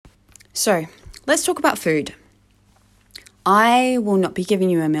So let's talk about food. I will not be giving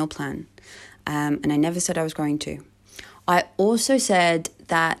you a meal plan, and I never said I was going to. I also said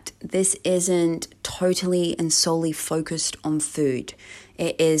that this isn't totally and solely focused on food.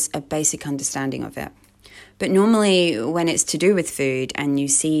 It is a basic understanding of it. But normally when it's to do with food and you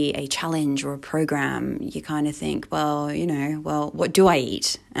see a challenge or a program, you kind of think, well, what do I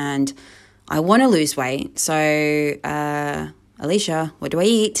eat? And I want to lose weight. So, Alicia, what do I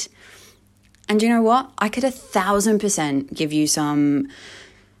eat? And you know what? I could 1,000% give you some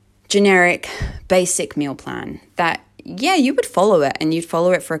generic, basic meal plan that, yeah, you would follow it and you'd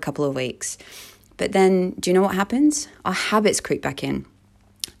follow it for a couple of weeks. But then, do you know what happens? Our habits creep back in.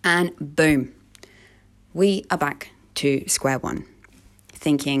 And boom, we are back to square one.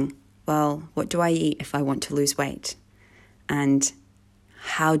 Thinking, well, what do I eat if I want to lose weight? And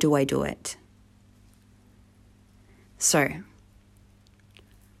how do I do it? So,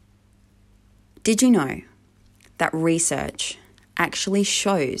 did you know that research actually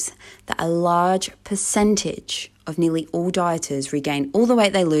shows that a large percentage of nearly all dieters regain all the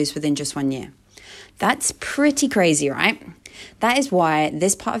weight they lose within just 1 year? That's pretty crazy, right? That is why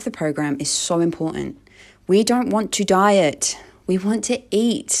this part of the program is so important. We don't want to diet. We want to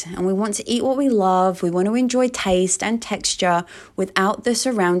eat, and we want to eat what we love. We want to enjoy taste and texture without the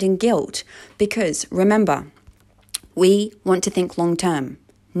surrounding guilt. Because remember, we want to think long term,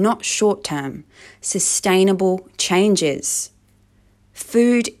 not short term. Sustainable changes.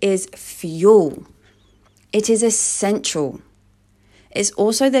 Food is fuel. It is essential. It's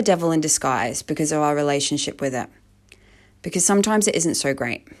also the devil in disguise because of our relationship with it. Because sometimes it isn't so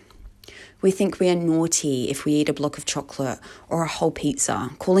great. We think we are naughty if we eat a block of chocolate or a whole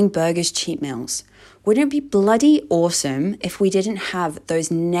pizza, calling burgers cheat meals. Wouldn't it be bloody awesome if we didn't have those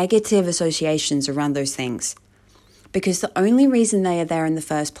negative associations around those things? Because the only reason they are there in the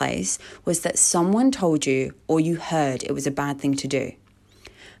first place was that someone told you or you heard it was a bad thing to do.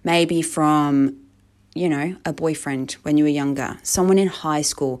 Maybe from, a boyfriend when you were younger, someone in high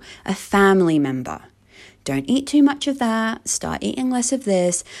school, a family member. Don't eat too much of that, start eating less of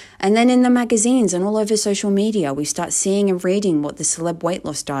this. And then in the magazines and all over social media, we start seeing and reading what the celeb weight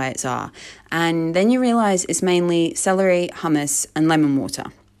loss diets are. And then you realize it's mainly celery, hummus, and lemon water.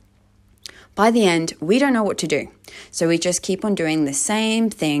 By the end, we don't know what to do. So we just keep on doing the same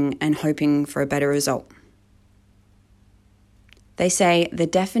thing and hoping for a better result. They say the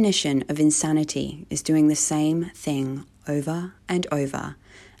definition of insanity is doing the same thing over and over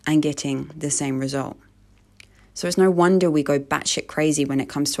and getting the same result. So it's no wonder we go batshit crazy when it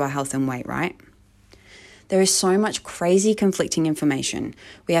comes to our health and weight, right? There is so much crazy conflicting information.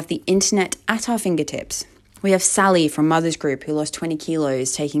 We have the internet at our fingertips. We have Sally from Mother's Group who lost 20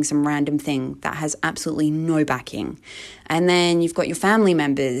 kilos taking some random thing that has absolutely no backing. And then you've got your family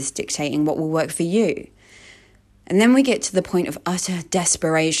members dictating what will work for you. And then we get to the point of utter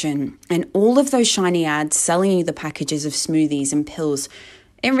desperation and all of those shiny ads selling you the packages of smoothies and pills.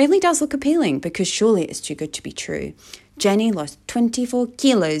 It really does look appealing because surely it's too good to be true. Jenny lost 24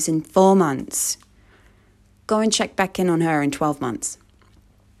 kilos in 4 months. Go and check back in on her in 12 months.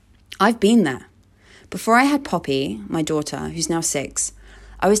 I've been there. Before I had Poppy, my daughter, who's now 6,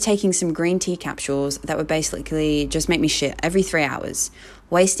 I was taking some green tea capsules that would basically just make me shit every 3 hours,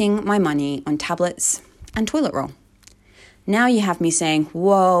 wasting my money on tablets and toilet roll. Now you have me saying,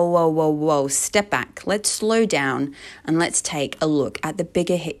 whoa, step back. Let's slow down and let's take a look at the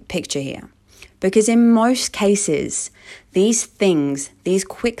bigger picture here. Because in most cases, these things, these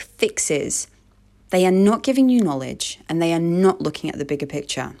quick fixes, they are not giving you knowledge and they are not looking at the bigger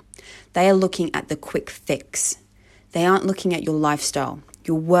picture. They are looking at the quick fix. They aren't looking at your lifestyle,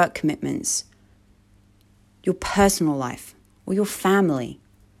 your work commitments, your personal life, or your family.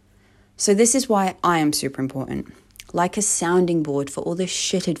 So this is why I am super important. Like a sounding board for all this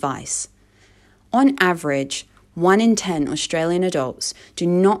shit advice. On average, 1 in 10 Australian adults do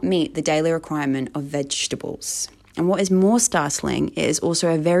not meet the daily requirement of vegetables. And what is more startling, it is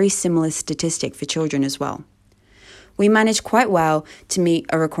also a very similar statistic for children as well. We manage quite well to meet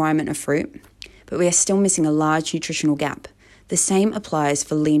a requirement of fruit, but we are still missing a large nutritional gap. The same applies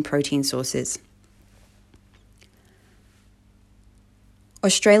for lean protein sources.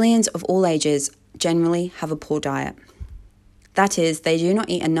 Australians of all ages generally have a poor diet. That is, they do not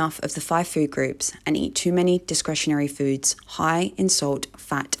eat enough of the 5 food groups and eat too many discretionary foods high in salt,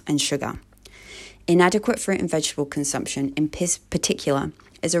 fat, and sugar. Inadequate fruit and vegetable consumption in particular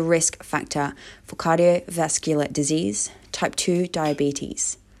is a risk factor for cardiovascular disease, type 2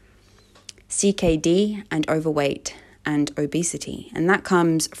 diabetes, CKD, and overweight and obesity. And that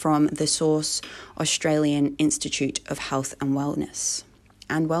comes from the source Australian Institute of Health and Wellness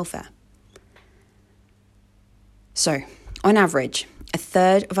and Welfare. So, on average, a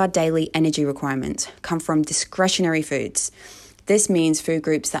third of our daily energy requirements come from discretionary foods. This means food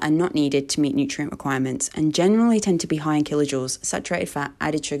groups that are not needed to meet nutrient requirements and generally tend to be high in kilojoules, saturated fat,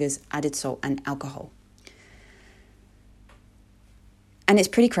 added sugars, added salt, and alcohol. And it's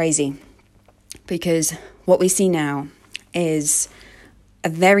pretty crazy because what we see now is a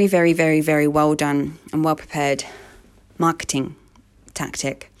very, very, very, very well done and well prepared marketing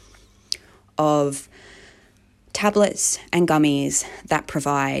tactic of tablets and gummies that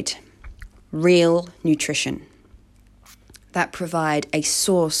provide real nutrition, that provide a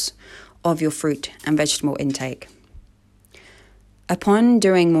source of your fruit and vegetable intake. Upon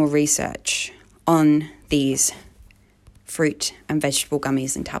doing more research on these fruit and vegetable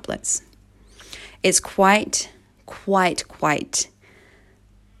gummies and tablets, it's quite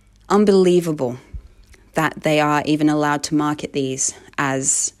unbelievable that they are even allowed to market these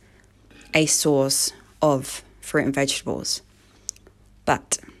as a source of fruit and vegetables.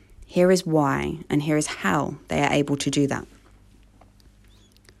 But here is why, and here is how they are able to do that.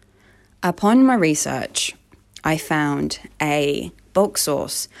 Upon my research, I found a bulk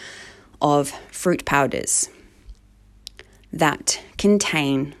source of fruit powders that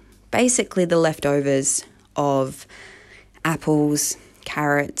contain basically the leftovers of apples,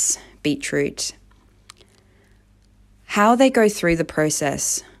 carrots, beetroot. How they go through the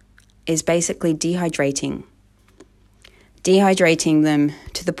process is basically dehydrating them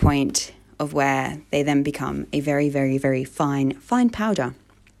to the point of where they then become a very, very, very fine powder.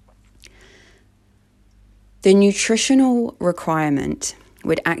 The nutritional requirement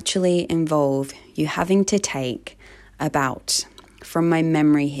would actually involve you having to take about, from my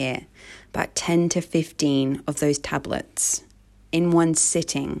memory here, about 10 to 15 of those tablets in one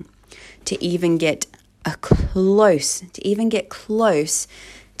sitting to even get close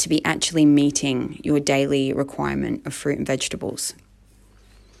to be actually meeting your daily requirement of fruit and vegetables.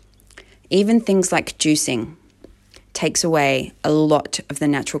 Even things like juicing takes away a lot of the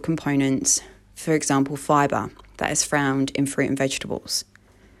natural components, for example, fiber, that is found in fruit and vegetables.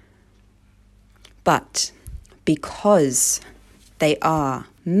 But because they are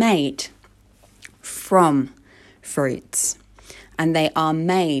made from fruits and they are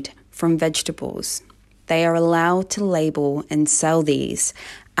made from vegetables, they are allowed to label and sell these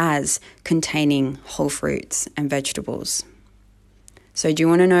as containing whole fruits and vegetables. So do you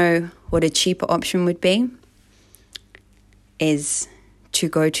want to know what a cheaper option would be? Is to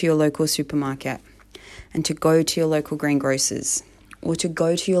go to your local supermarket and to go to your local greengrocers or to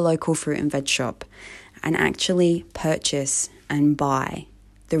go to your local fruit and veg shop and actually purchase and buy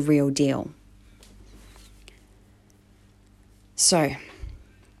the real deal. So,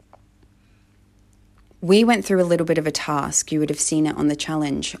 we went through a little bit of a task. You would have seen it on the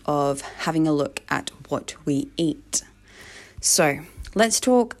challenge of having a look at what we eat. So, let's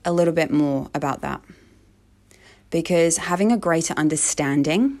talk a little bit more about that. Because having a greater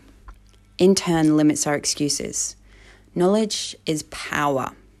understanding in turn limits our excuses. Knowledge is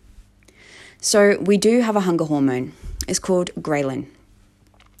power. So we do have a hunger hormone. It's called ghrelin.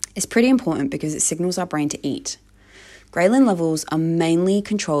 It's pretty important because it signals our brain to eat. Ghrelin levels are mainly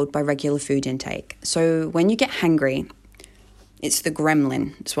controlled by regular food intake. So when you get hungry, it's the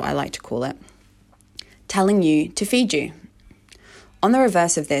gremlin, that's what I like to call it, telling you to feed you. On the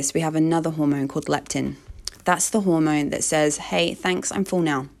reverse of this, we have another hormone called leptin. That's the hormone that says, hey, thanks, I'm full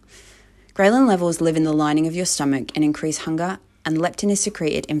now. Ghrelin levels live in the lining of your stomach and increase hunger, and leptin is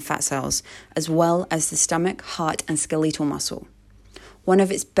secreted in fat cells, as well as the stomach, heart, and skeletal muscle. One of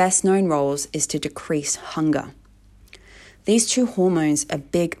its best known roles is to decrease hunger. These two hormones are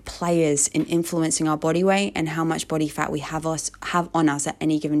big players in influencing our body weight and how much body fat we have on us at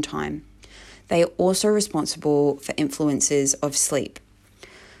any given time. They are also responsible for influences of sleep.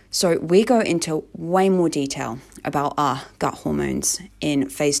 So we go into way more detail about our gut hormones in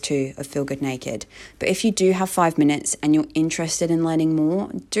phase 2 of Feel Good Naked. But if you do have 5 minutes and you're interested in learning more,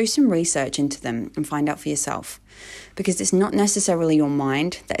 do some research into them and find out for yourself. Because it's not necessarily your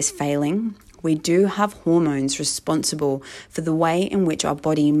mind that is failing. We do have hormones responsible for the way in which our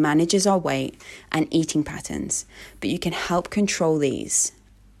body manages our weight and eating patterns. But you can help control these.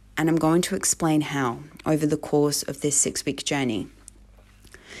 And I'm going to explain how over the course of this 6-week journey.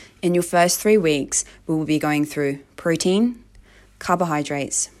 In your first 3 weeks, we will be going through protein,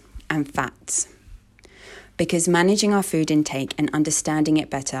 carbohydrates, and fats. Because managing our food intake and understanding it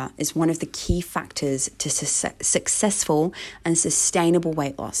better is one of the key factors to successful and sustainable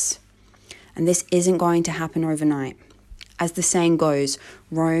weight loss. And this isn't going to happen overnight. As the saying goes,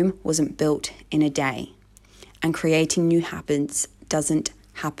 Rome wasn't built in a day. And creating new habits doesn't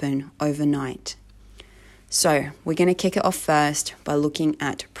happen overnight. So we're going to kick it off first by looking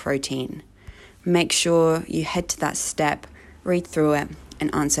at protein. Make sure you head to that step, read through it,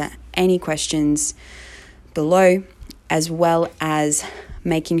 and answer any questions below, as well as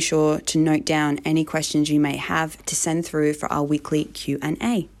making sure to note down any questions you may have to send through for our weekly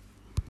Q&A.